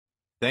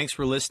Thanks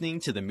for listening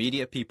to the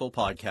Media People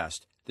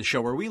Podcast, the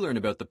show where we learn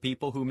about the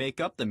people who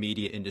make up the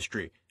media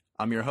industry.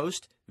 I'm your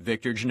host,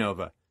 Victor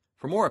Genova.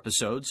 For more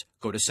episodes,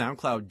 go to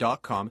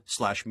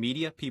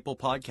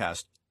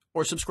soundcloud.com/mediapeoplepodcast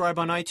or subscribe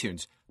on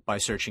iTunes by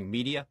searching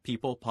Media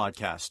People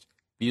Podcast.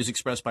 Views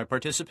expressed by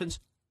participants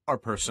are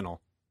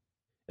personal.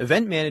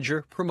 Event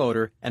manager,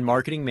 promoter, and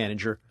marketing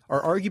manager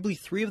are arguably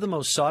three of the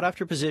most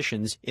sought-after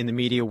positions in the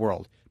media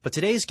world. But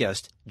today's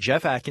guest,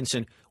 Jeff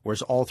Atkinson,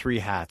 wears all three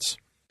hats.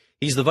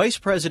 He's the Vice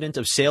President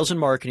of Sales and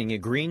Marketing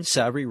at Green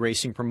Savroee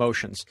Racing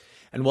Promotions.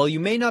 And while you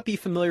may not be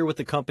familiar with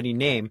the company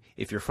name,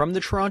 if you're from the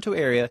Toronto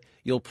area,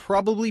 you'll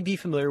probably be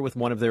familiar with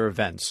one of their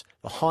events,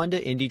 the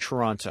Honda Indy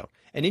Toronto,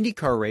 an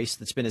IndyCar race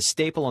that's been a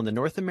staple on the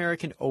North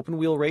American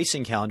open-wheel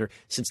racing calendar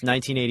since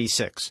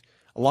 1986.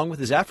 Along with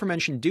his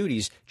aforementioned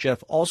duties,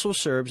 Jeff also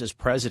serves as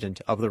president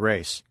of the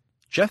race.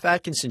 Jeff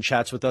Atkinson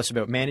chats with us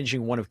about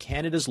managing one of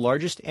Canada's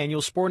largest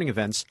annual sporting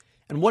events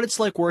and what it's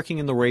like working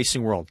in the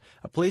racing world,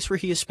 a place where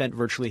he has spent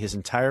virtually his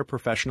entire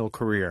professional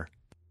career.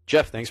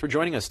 Jeff, thanks for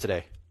joining us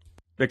today.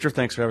 Victor,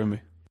 thanks for having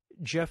me.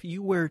 Jeff,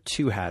 you wear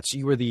two hats.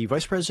 You are the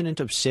Vice President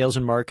of Sales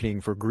and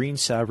Marketing for Green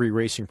Savroee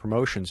Racing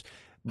Promotions,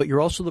 but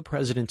you're also the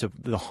President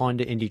of the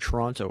Honda Indy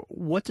Toronto.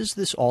 What does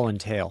this all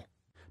entail?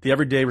 The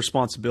everyday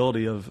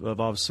responsibility of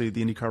obviously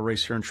the IndyCar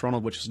race here in Toronto,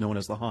 which is known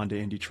as the Honda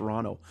Indy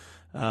Toronto.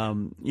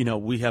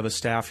 We have a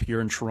staff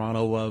here in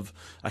Toronto of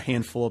a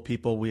handful of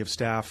people. We have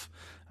staff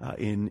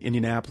in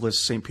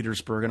Indianapolis, St.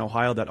 Petersburg, and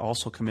Ohio that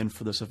also come in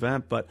for this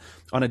event. But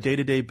on a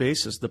day-to-day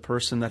basis, the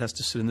person that has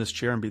to sit in this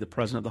chair and be the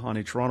president of the Honda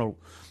Indy Toronto,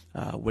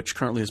 which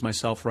currently is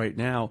myself right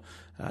now,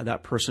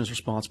 that person is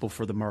responsible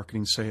for the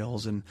marketing,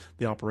 sales, and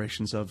the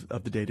operations of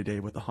the day-to-day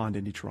with the Honda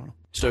Indy Toronto.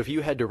 So if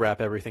you had to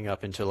wrap everything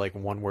up into like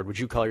one word, would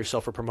you call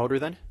yourself a promoter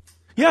then?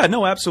 Yeah,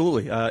 no,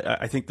 absolutely.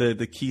 I think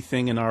the key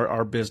thing in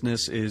our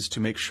business is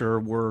to make sure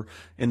we're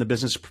in the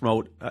business to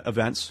promote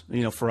events.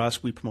 For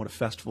us, we promote a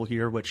festival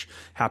here, which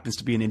happens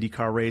to be an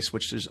IndyCar race,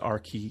 which is our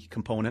key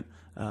component.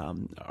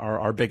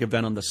 Our big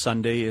event on the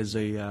Sunday is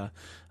a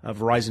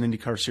Verizon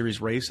IndyCar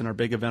Series race, and our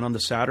big event on the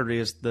Saturday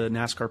is the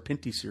NASCAR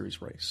Pinty Series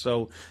race.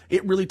 So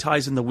it really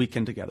ties in the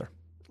weekend together.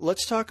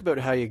 Let's talk about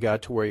how you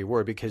got to where you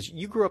were, because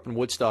you grew up in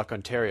Woodstock,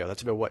 Ontario.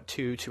 That's about,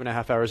 two and a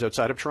half hours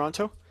outside of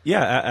Toronto?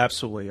 Yeah,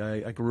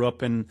 absolutely. I grew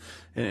up in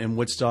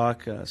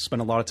Woodstock,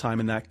 spent a lot of time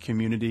in that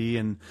community.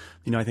 And,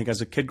 I think as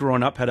a kid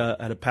growing up, had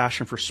a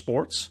passion for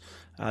sports.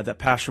 That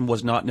passion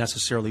was not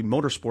necessarily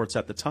motorsports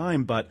at the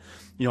time, but,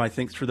 I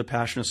think through the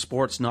passion of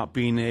sports, not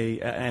being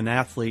an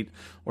athlete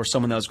or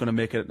someone that was going to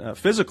make it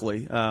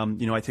physically,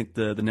 I think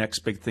the next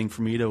big thing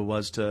for me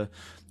was to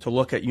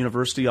look at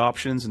university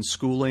options and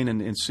schooling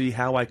and see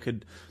how I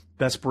could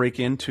best break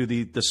into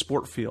the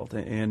sport field.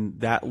 And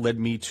that led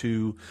me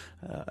to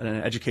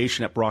an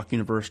education at Brock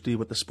University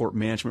with the sport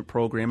management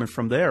program. And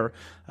from there,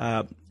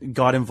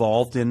 got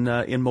involved in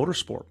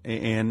motorsport.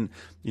 And,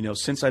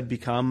 since I've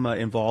become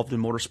involved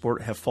in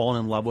motorsport, have fallen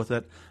in love with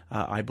it.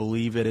 I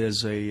believe it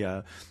is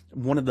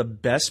one of the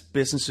best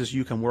businesses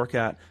you can work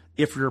at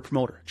if you're a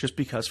promoter, just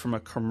because from a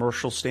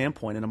commercial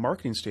standpoint and a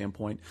marketing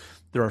standpoint,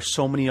 there are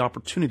so many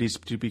opportunities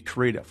to be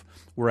creative,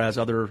 whereas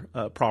other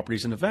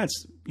properties and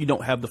events, you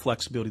don't have the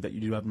flexibility that you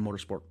do have in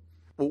motorsport.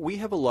 Well, we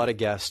have a lot of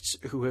guests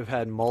who have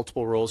had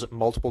multiple roles at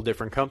multiple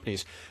different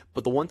companies,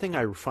 but the one thing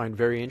I find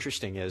very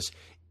interesting is,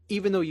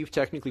 even though you've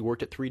technically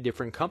worked at three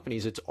different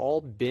companies, it's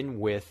all been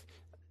with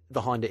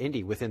the Honda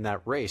Indy within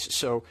that race.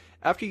 So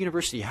after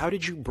university, how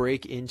did you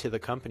break into the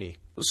company?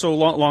 So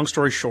long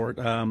story short,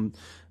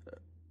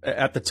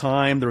 at the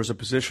time, there was a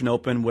position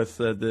open with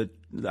at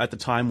the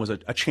time was a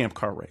champ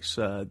car race,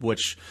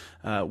 which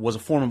was a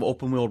form of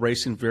open wheel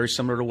racing, very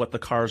similar to what the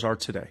cars are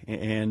today.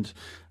 And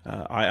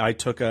I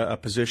took a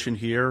position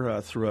here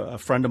through a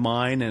friend of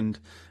mine, and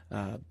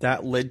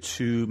that led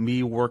to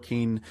me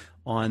working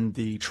on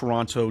the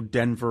Toronto,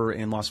 Denver,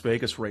 and Las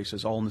Vegas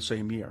races all in the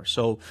same year.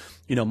 So,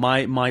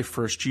 my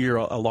first year,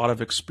 a lot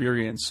of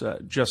experience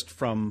just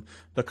from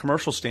the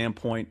commercial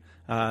standpoint.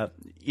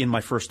 In my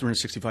first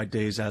 365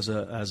 days as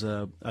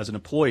an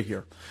employee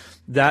here.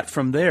 That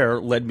from there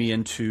led me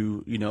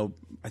into,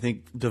 I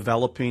think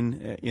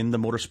developing in the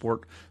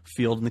motorsport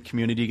field in the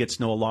community, get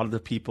to know a lot of the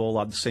people, a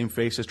lot of the same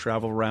faces,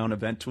 travel around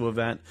event to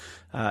event.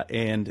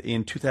 And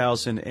in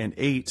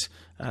 2008,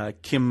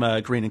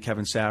 Kim Green and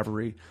Kevin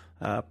Savroee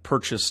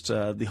purchased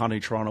the Honda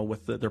Indy Toronto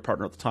with their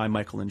partner at the time,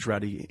 Michael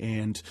Andretti,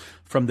 and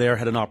from there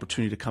had an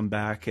opportunity to come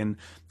back and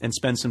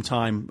spend some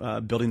time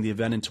building the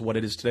event into what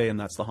it is today, and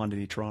that's the Honda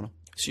Indy Toronto.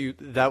 So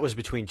that was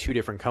between two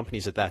different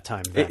companies at that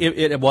time then?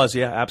 It was,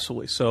 yeah,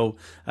 absolutely. So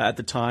at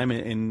the time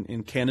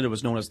in Canada, it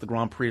was known as the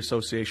Grand Prix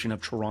Association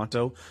of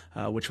Toronto,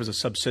 which was a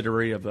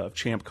subsidiary of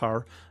Champ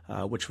Car,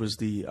 which was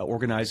the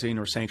organizing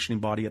or sanctioning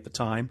body at the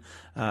time.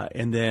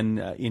 And then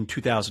in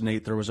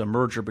 2008, there was a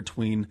merger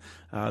between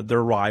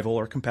their rival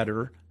or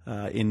competitor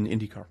in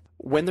IndyCar.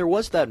 When there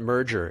was that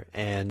merger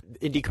and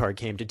IndyCar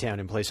came to town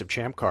in place of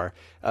Champ Car,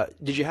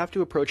 did you have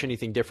to approach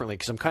anything differently?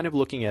 Because I'm kind of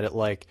looking at it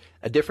like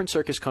a different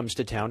circus comes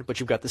to town, but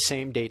you've got the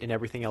same date and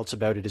everything else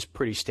about it is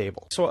pretty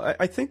stable. So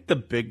I think the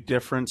big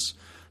difference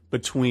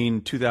between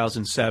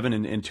 2007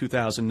 and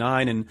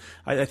 2009. And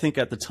I think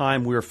at the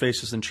time we were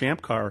faced as in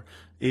Champ Car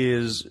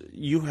is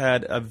you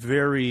had a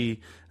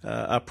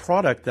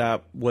product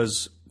that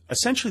was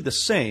essentially the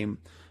same,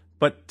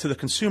 but to the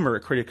consumer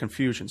it created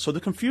confusion. So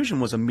the confusion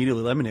was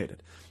immediately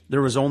eliminated.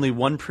 There was only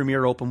one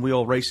premier open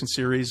wheel racing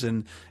series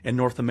in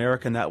North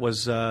America, and that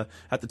was at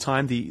the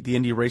time the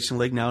Indy Racing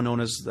League, now known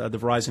as the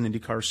Verizon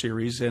IndyCar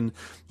Series. And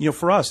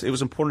for us, it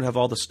was important to have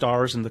all the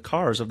stars and the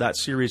cars of that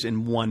series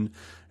in one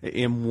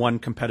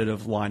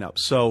competitive lineup.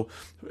 So,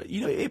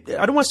 I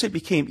don't want to say it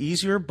became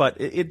easier, but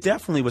it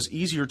definitely was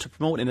easier to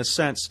promote in a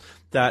sense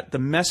that the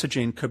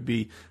messaging could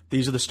be,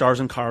 these are the stars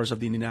and cars of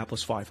the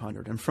Indianapolis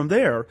 500. And from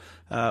there,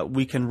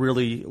 we can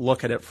really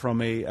look at it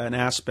from an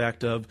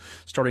aspect of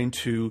starting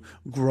to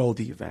grow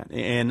the event.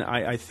 And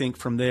I think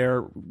from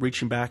there,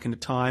 reaching back into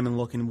time and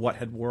looking at what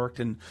had worked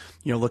and,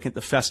 looking at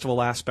the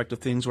festival aspect of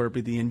things, whether it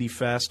be the Indy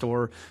Fest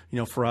or,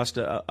 for us,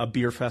 a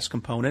beer fest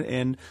component.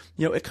 And,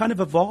 it kind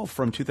of evolved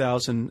from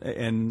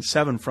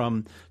 2007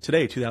 from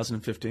today,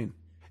 2015.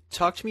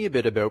 Talk to me a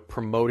bit about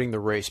promoting the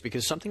race,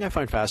 because something I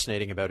find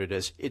fascinating about it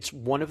is it's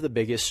one of the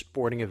biggest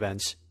sporting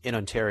events in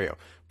Ontario,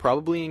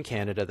 probably in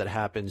Canada, that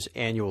happens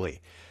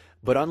annually.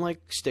 But unlike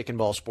stick and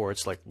ball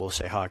sports like, we'll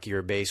say, hockey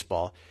or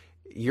baseball,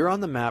 you're on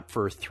the map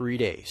for 3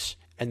 days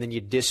and then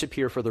you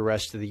disappear for the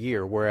rest of the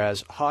year,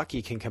 whereas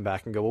hockey can come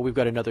back and go, well, we've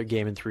got another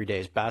game in 3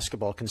 days.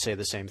 Basketball can say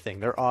the same thing.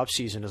 Their off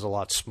season is a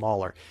lot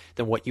smaller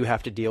than what you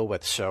have to deal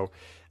with. So,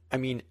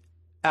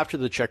 after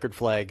the checkered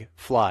flag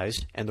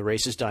flies and the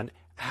race is done,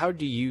 how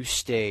do you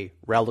stay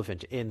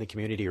relevant in the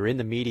community or in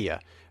the media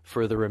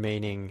for the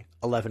remaining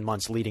 11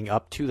 months leading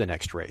up to the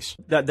next race?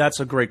 That's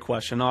a great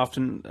question.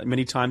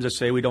 Many times I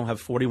say we don't have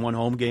 41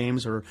 home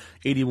games or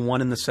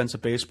 81 in the sense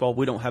of baseball.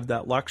 We don't have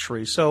that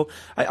luxury. So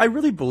I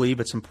really believe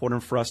it's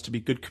important for us to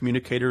be good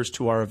communicators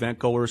to our event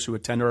goers who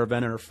attend our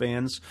event and our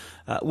fans.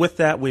 With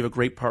that, we have a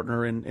great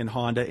partner in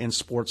Honda and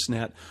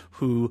Sportsnet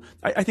who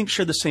I think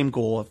share the same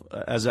goal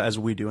as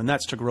we do, and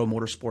that's to grow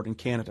motorsport in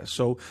Canada.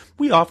 So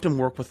we often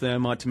work with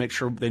them to make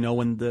sure they know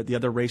when the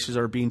other races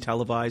are being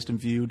televised and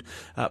viewed.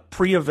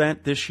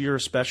 Pre-event this year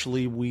especially,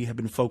 we have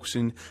been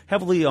focusing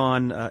heavily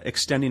on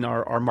extending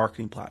our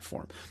marketing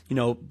platform.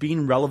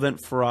 Being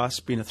relevant for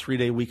us, being a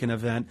 3-day weekend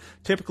event,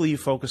 typically you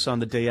focus on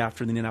the day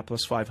after the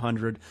Indianapolis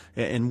 500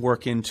 and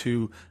work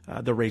into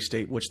the race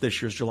date, which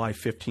this year is July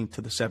 15th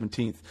to the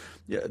 17th.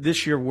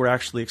 This year we're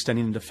actually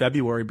extending into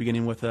February,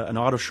 beginning with an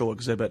auto show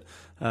exhibit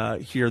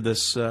here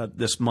this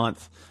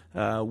month.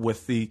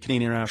 With the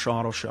Canadian International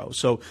Auto Show.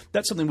 So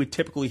that's something we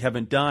typically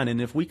haven't done,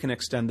 and if we can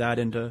extend that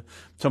into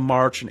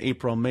March and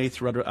April, May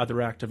through other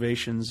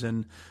activations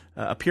and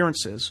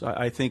appearances,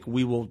 I think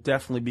we will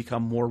definitely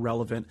become more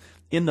relevant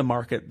in the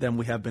market than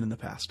we have been in the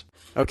past.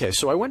 Okay,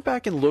 so I went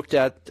back and looked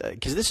at,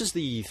 because this is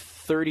the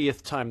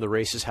 30th time the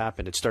race has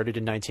happened. It started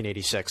in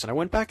 1986, and I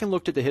went back and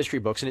looked at the history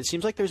books, and it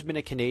seems like there's been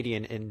a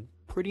Canadian in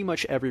pretty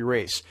much every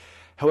race.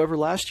 However,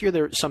 last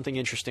year something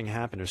interesting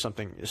happened, or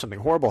something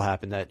horrible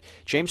happened, that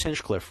James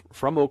Hinchcliffe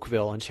from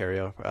Oakville,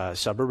 Ontario,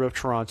 suburb of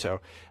Toronto,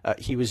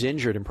 he was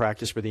injured in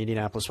practice for the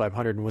Indianapolis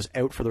 500 and was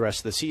out for the rest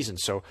of the season.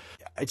 So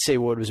I'd say it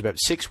was about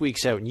 6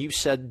 weeks out. And you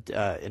said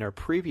in our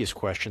previous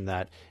question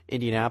that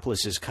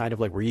Indianapolis is kind of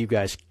like where you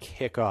guys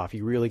kick off.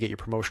 You really get your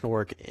promotional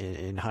work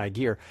in high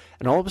gear.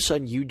 And all of a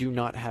sudden, you do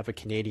not have a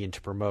Canadian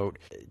to promote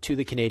to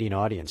the Canadian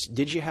audience.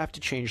 Did you have to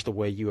change the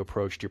way you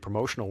approached your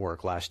promotional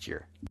work last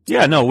year?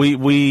 Yeah, no,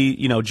 we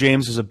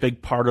James is a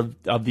big part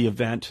of the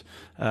event.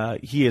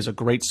 He is a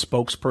great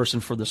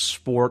spokesperson for the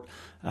sport.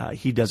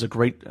 He does a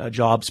great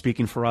job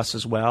speaking for us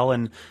as well.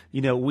 And,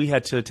 we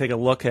had to take a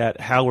look at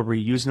how we're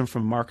using him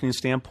from a marketing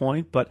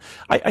standpoint. But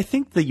I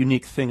think the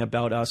unique thing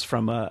about us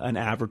from an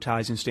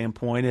advertising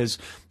standpoint is,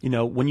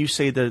 when you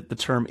say the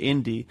term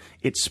Indy,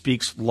 it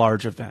speaks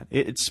large event.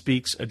 It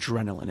speaks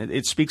adrenaline.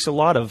 It speaks a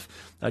lot of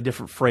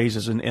different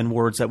phrases and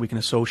words that we can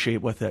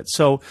associate with it.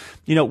 So,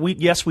 we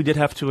did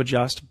have to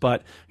adjust,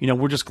 but,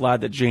 we're just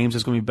glad that James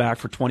is going to be back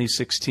for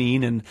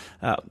 2016, and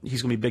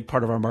he's going to be a big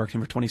part of our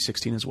marketing for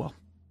 2016 as well.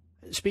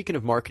 Speaking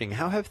of marketing,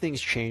 how have things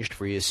changed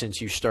for you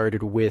since you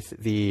started with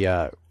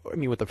the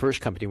first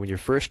company, when your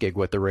first gig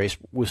with the race,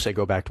 we'll say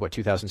go back to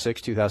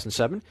 2006,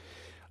 2007?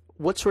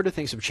 What sort of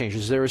things have changed?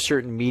 Is there a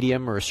certain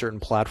medium or a certain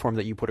platform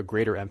that you put a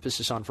greater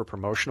emphasis on for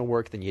promotional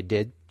work than you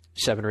did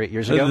 7 or 8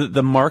 years ago?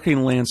 The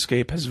marketing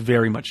landscape has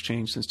very much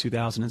changed since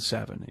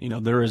 2007.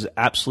 There is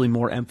absolutely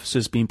more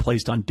emphasis being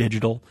placed on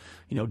digital.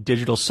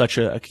 Digital is such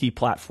a key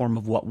platform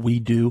of what we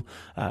do.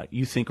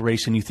 You think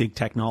racing, you think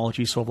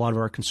technology. So a lot of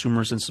our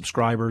consumers and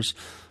subscribers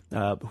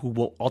who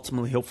will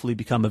ultimately, hopefully,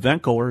 become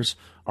event goers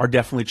are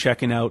definitely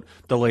checking out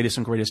the latest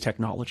and greatest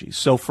technologies.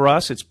 So for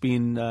us, it's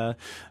been,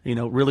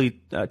 really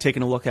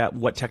taking a look at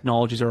what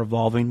technologies are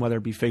evolving, whether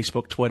it be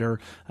Facebook, Twitter,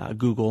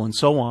 Google, and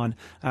so on,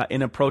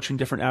 in approaching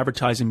different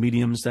advertising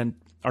mediums than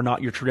are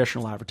not your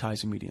traditional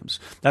advertising mediums.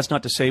 That's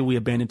not to say we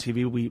abandon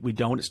TV. We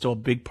don't. It's still a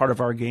big part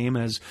of our game,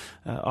 as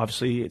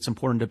obviously it's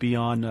important to be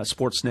on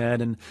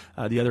Sportsnet and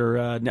the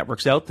other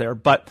networks out there.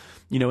 But,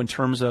 in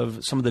terms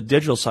of some of the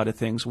digital side of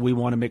things, we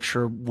want to make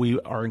sure we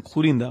are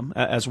including them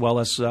as well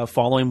as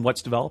following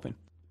what's developing.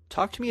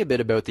 Talk to me a bit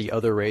about the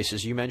other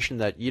races. You mentioned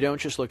that you don't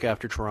just look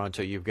after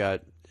Toronto. You've got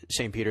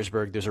St.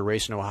 Petersburg. There's a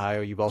race in Ohio.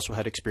 You've also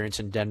had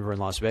experience in Denver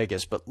and Las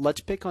Vegas. But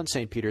let's pick on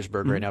St.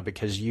 Petersburg right now,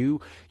 because you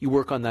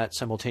work on that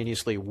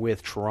simultaneously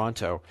with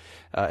Toronto,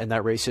 and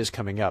that race is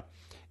coming up.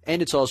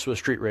 And it's also a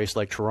street race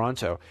like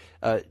Toronto.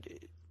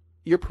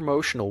 Your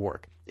promotional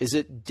work, is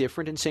it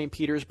different in St.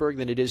 Petersburg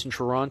than it is in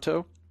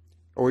Toronto?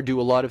 Or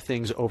do a lot of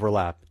things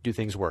overlap? Do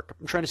things work?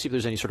 I'm trying to see if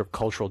there's any sort of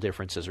cultural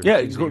differences. Or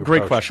yeah,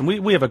 great question.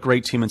 We have a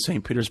great team in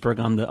St. Petersburg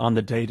on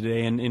the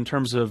day-to-day, and in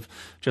terms of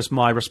just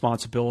my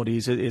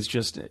responsibilities, it's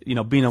just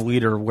being a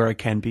leader where I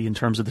can be in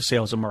terms of the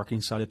sales and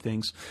marketing side of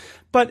things.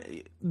 But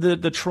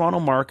the Toronto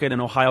market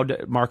and Ohio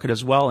market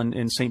as well, and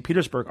in St.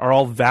 Petersburg are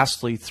all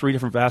three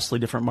vastly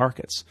different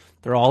markets.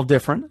 They're all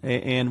different,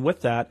 and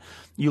with that,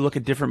 you look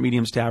at different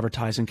mediums to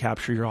advertise and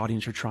capture your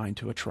audience you're trying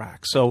to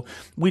attract. So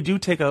we do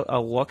take a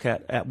look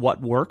at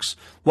what works.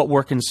 What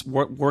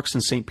works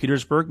in St.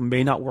 Petersburg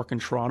may not work in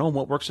Toronto, and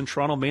what works in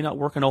Toronto may not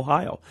work in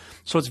Ohio.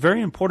 So it's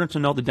very important to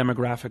know the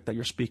demographic that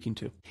you're speaking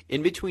to.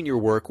 In between your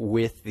work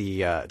with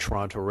the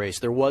Toronto race,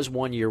 there was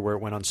one year where it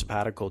went on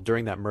sabbatical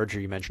during that merger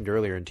you mentioned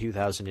earlier in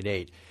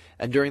 2008.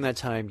 And during that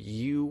time,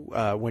 you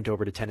went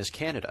over to Tennis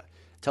Canada.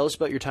 Tell us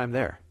about your time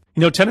there.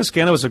 Tennis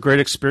Canada was a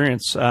great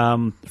experience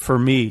for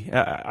me.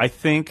 I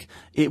think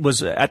it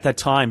was, at that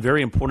time,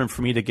 very important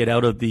for me to get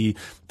out of the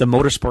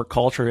motorsport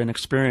culture and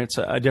experience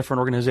a different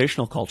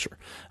organizational culture,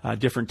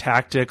 different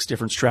tactics,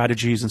 different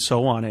strategies, and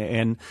so on.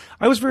 And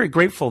I was very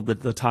grateful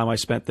that the time I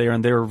spent there,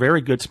 and they were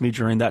very good to me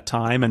during that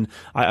time. And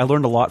I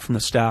learned a lot from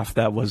the staff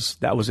that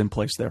was in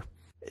place there.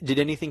 Did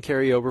anything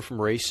carry over from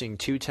racing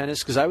to tennis?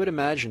 Because I would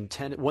imagine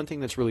one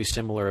thing that's really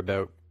similar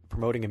about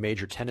promoting a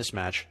major tennis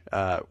match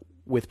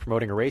with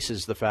promoting a race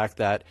is the fact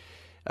that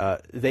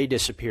they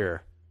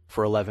disappear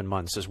for 11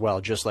 months as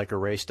well, just like a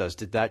race does.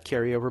 Did that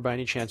carry over by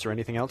any chance, or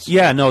anything else?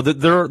 Yeah, no,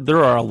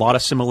 there are a lot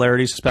of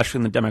similarities, especially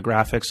in the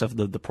demographics of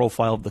the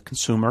profile of the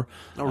consumer.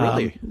 Oh,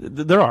 really?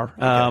 There are,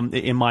 okay.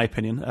 In my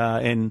opinion,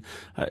 and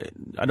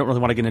I don't really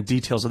want to get into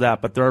details of that,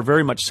 but there are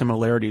very much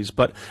similarities.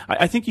 But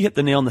I think you hit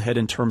the nail on the head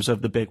in terms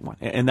of the big one,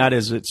 and that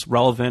is it's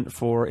relevant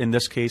for, in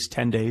this case,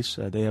 10 days.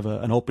 They have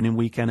an opening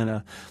weekend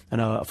and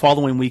a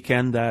following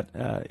weekend that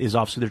is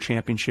obviously their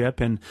championship,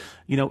 and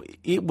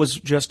it was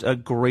just a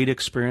great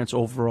experience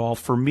overall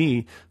for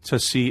me to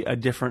see a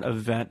different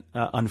event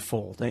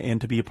unfold and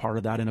to be a part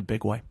of that in a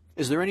big way.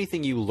 Is there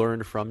anything you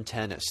learned from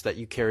tennis that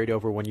you carried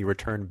over when you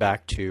returned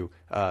back to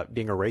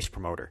being a race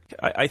promoter?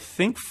 I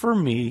think for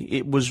me,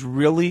 it was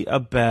really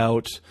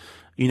about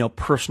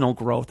personal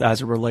growth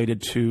as it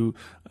related to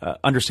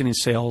understanding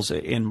sales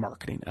and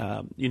marketing.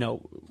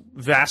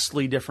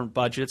 Vastly different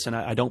budgets, and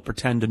I don't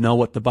pretend to know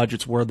what the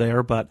budgets were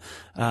there, but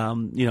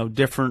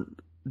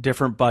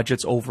different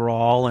budgets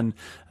overall, and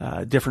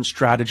different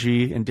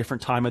strategy and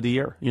different time of the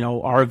year.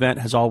 Our event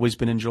has always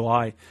been in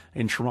July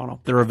in Toronto.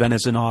 Their event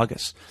is in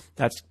August.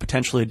 That's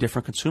potentially a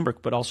different consumer,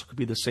 but also could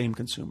be the same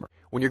consumer.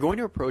 When you're going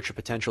to approach a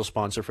potential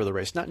sponsor for the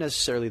race, not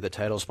necessarily the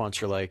title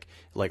sponsor like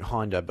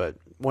Honda, but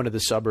one of the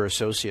sub or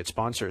associate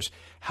sponsors,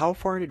 how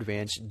far in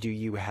advance do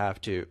you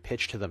have to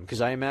pitch to them? Because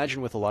I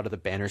imagine with a lot of the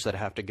banners that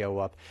have to go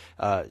up,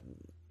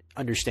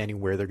 understanding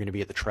where they're going to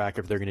be at the track,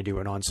 if they're going to do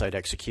an on-site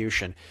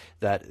execution,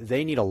 that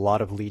they need a lot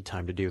of lead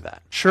time to do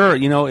that. Sure.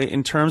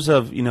 In terms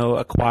of,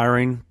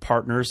 acquiring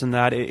partners and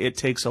that, it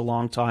takes a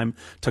long time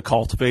to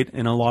cultivate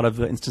in a lot of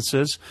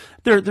instances.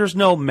 There's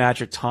no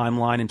magic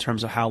timeline in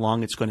terms of how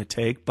long it's going to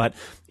take, but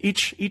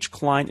each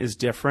client is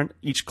different.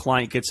 Each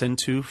client gets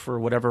into, for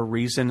whatever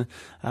reason,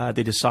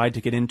 they decide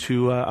to get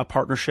into a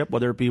partnership,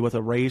 whether it be with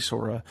a race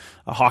or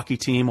a hockey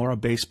team or a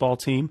baseball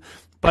team.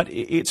 But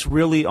it's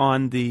really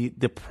on the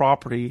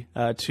property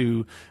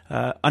to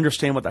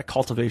understand what that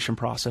cultivation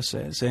process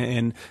is,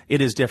 and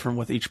it is different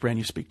with each brand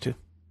you speak to.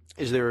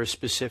 Is there a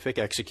specific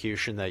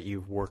execution that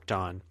you've worked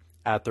on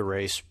at the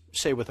race,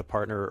 say with a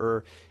partner,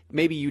 or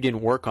maybe you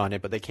didn't work on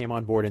it, but they came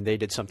on board and they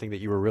did something that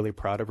you were really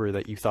proud of or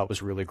that you thought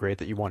was really great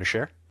that you want to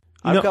share?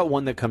 I've got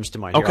one that comes to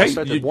mind.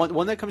 Okay.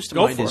 One that comes to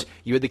mind is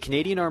you had the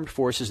Canadian Armed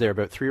Forces there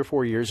about 3 or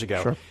 4 years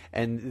ago, sure,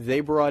 and they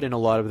brought in a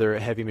lot of their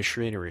heavy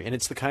machinery. And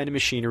it's the kind of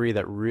machinery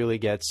that really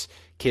gets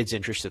kids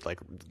interested,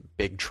 like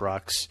big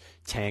trucks,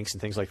 tanks,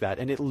 and things like that.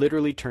 And it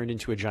literally turned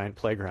into a giant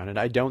playground. And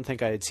I don't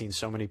think I had seen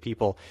so many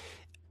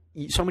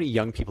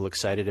young people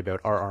excited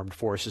about our armed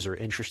forces or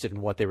interested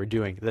in what they were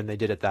doing than they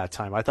did at that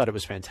time. I thought it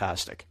was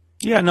fantastic.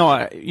 Yeah, no,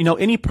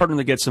 any partner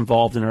that gets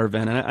involved in our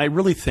event, and I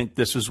really think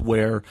this is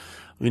where,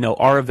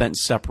 our event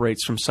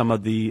separates from some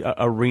of the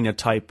arena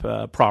type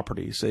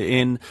properties.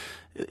 In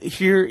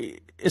here,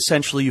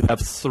 essentially, you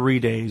have 3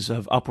 days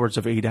of upwards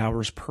of 8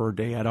 hours per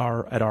day at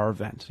our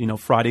event.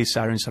 Friday,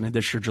 Saturday, and Sunday.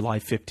 This year, July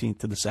 15th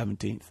to the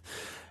 17th.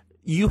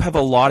 you have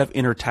a lot of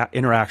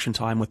interaction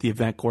time with the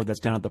event core that's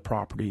down at the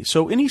property.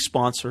 So any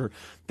sponsor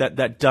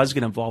that does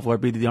get involved, whether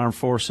it be the Armed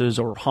Forces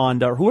or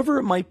Honda or whoever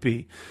it might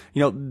be,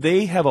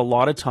 they have a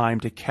lot of time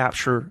to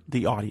capture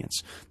the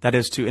audience. That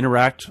is to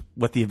interact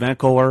with the event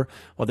goer,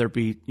 whether it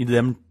be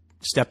them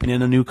stepping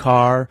in a new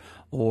car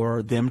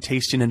or them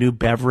tasting a new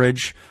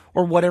beverage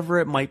or whatever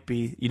it might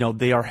be.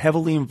 They are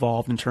heavily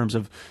involved in terms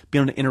of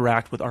being able to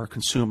interact with our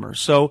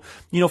consumers. So,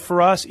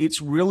 for us,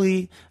 it's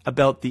really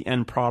about the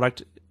end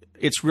product.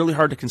 It's really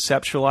hard to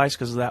conceptualize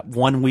because of that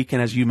one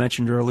weekend, as you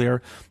mentioned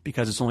earlier,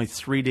 because it's only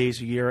 3 days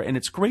a year. And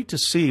it's great to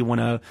see when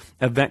an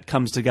event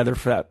comes together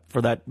for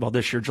that,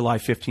 this year, July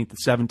 15th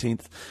and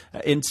 17th,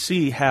 and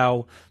see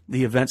how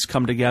the events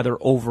come together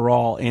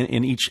overall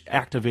and each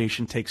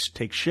activation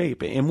takes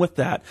shape. And with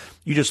that,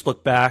 you just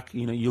look back,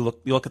 you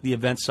look at the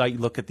event site, you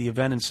look at the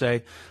event and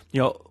say,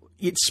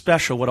 it's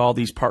special what all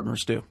these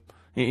partners do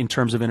in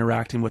terms of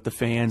interacting with the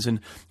fans and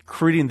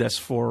creating this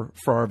for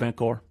our event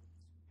core.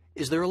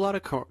 Is there a lot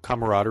of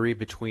camaraderie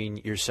between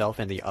yourself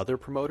and the other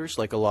promoters,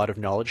 like a lot of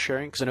knowledge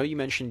sharing? Because I know you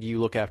mentioned you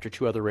look after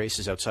 2 other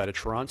races outside of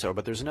Toronto,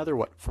 but there's another,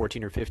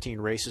 14 or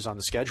 15 races on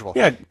the schedule.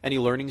 Yeah. Any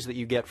learnings that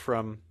you get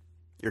from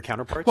your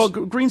counterparts? Well,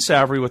 Green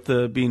Savroee,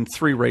 with being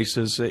 3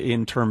 races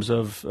in terms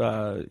of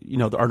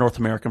our North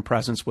American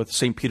presence with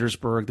St.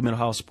 Petersburg, the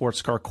Middle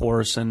Sports Car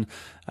Course, and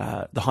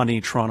the Honda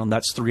Indy Toronto, and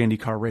that's 3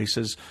 IndyCar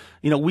races.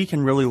 We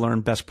can really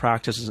learn best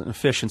practices and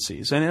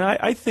efficiencies. And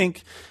I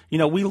think,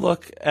 we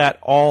look at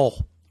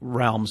all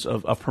realms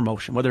of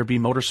promotion, whether it be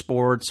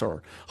motorsports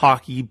or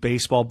hockey,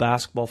 baseball,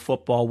 basketball,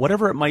 football,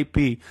 whatever it might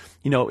be.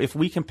 If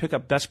we can pick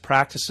up best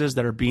practices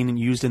that are being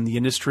used in the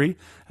industry,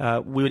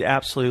 we would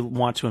absolutely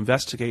want to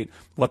investigate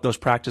what those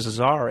practices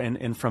are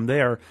and from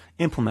there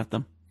implement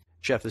them.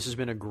 Jeff, this has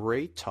been a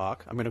great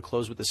talk. I'm going to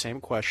close with the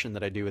same question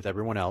that I do with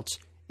everyone else.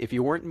 If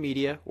you weren't in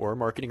media or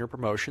marketing or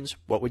promotions,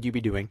 what would you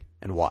be doing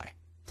and why?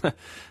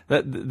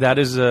 That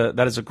is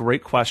a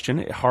great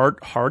question.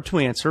 Hard to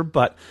answer,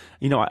 but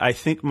I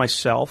think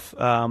myself.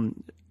 You can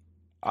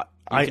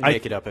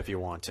make it up if you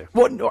want to.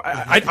 Well, no,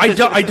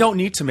 I don't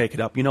need to make it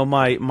up.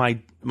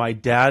 My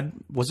dad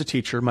was a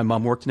teacher. My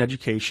mom worked in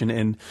education,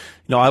 and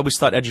I always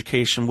thought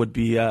education would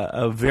be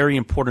a very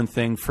important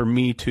thing for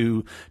me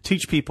to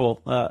teach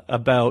people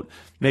about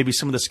maybe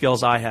some of the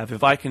skills I have.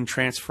 If I can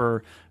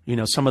transfer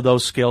some of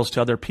those skills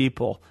to other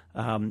people,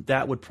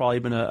 that would probably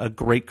have been a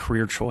great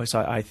career choice,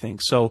 I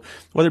think. So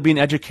whether it be in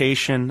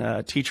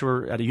education,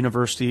 teacher at a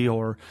university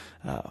or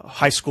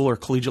high school or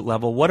collegiate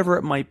level, whatever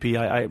it might be,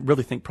 I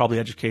really think probably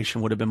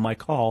education would have been my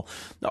call.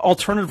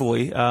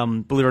 Alternatively,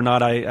 believe it or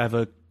not, I have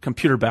a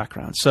computer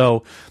background.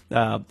 So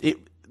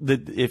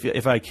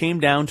if I came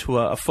down to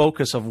a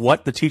focus of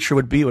what the teacher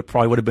would be, it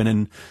probably would have been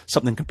in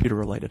something computer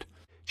related.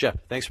 Jeff,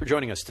 thanks for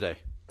joining us today.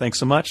 Thanks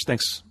so much.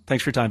 Thanks for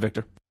your time,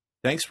 Victor.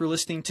 Thanks for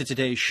listening to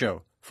today's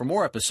show. For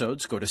more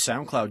episodes, go to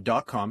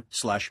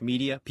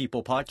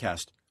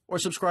soundcloud.com/mediapeoplepodcast or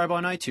subscribe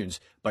on iTunes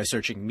by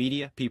searching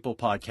Media People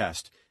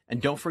Podcast.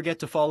 And don't forget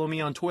to follow me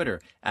on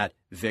Twitter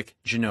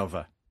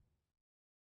 @VicGenova.